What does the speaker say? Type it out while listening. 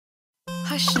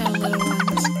Hush now, little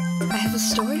ones. I have a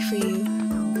story for you.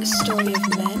 A story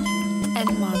of men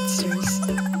and monsters.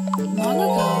 Long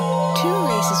ago, two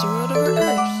races ruled over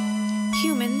Earth.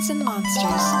 Humans and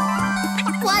monsters.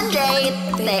 One day,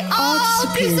 they all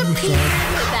disappeared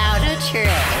without a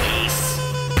trace.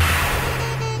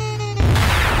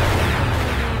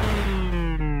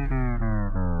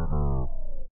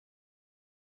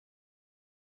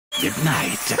 Good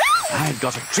night. I've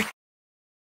got a trick.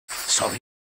 Sorry,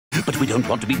 but we don't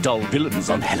want to be dull villains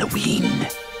on Halloween.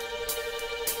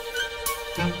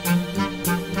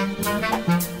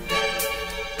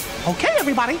 Okay,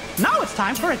 everybody, now it's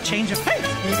time for a change of pace.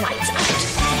 Lights out.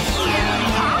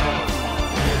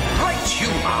 Right you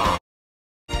are!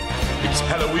 It's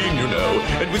Halloween, you know,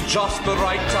 and with just the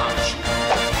right touch.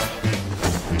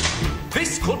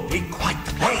 This could be quite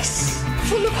the place.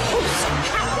 Full of wholesome,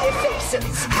 happy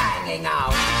faces hanging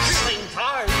out. Feeling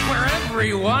tired where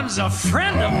everyone's a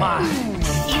friend of mine.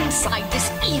 Inside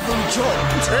this evil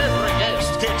joint, Every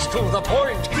guest gets to the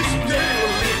point. This day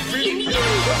will be feeling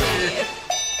illegally.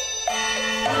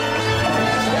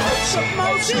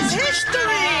 Mouse is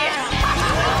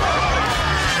history.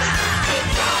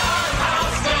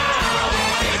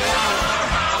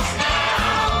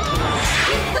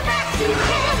 Get the back to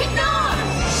heaven on.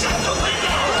 Shut the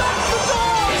window. Lock the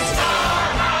door. It's our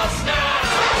house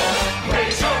now.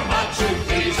 Raise your butt to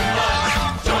please us.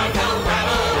 Join the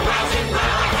rebel rousing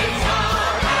round. It's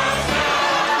our house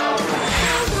now.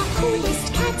 How the coolest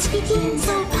cats fit in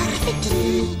so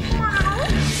perfectly.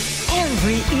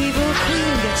 Every evil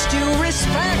queen gets due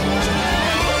respect.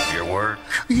 Your work.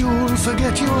 You'll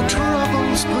forget your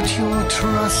troubles, put your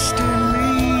trust in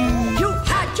me. You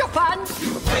had your fun.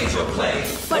 You played your play,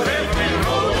 But every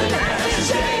role has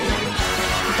its day.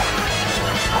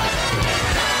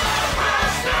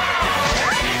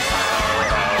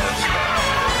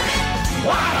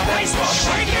 What a place for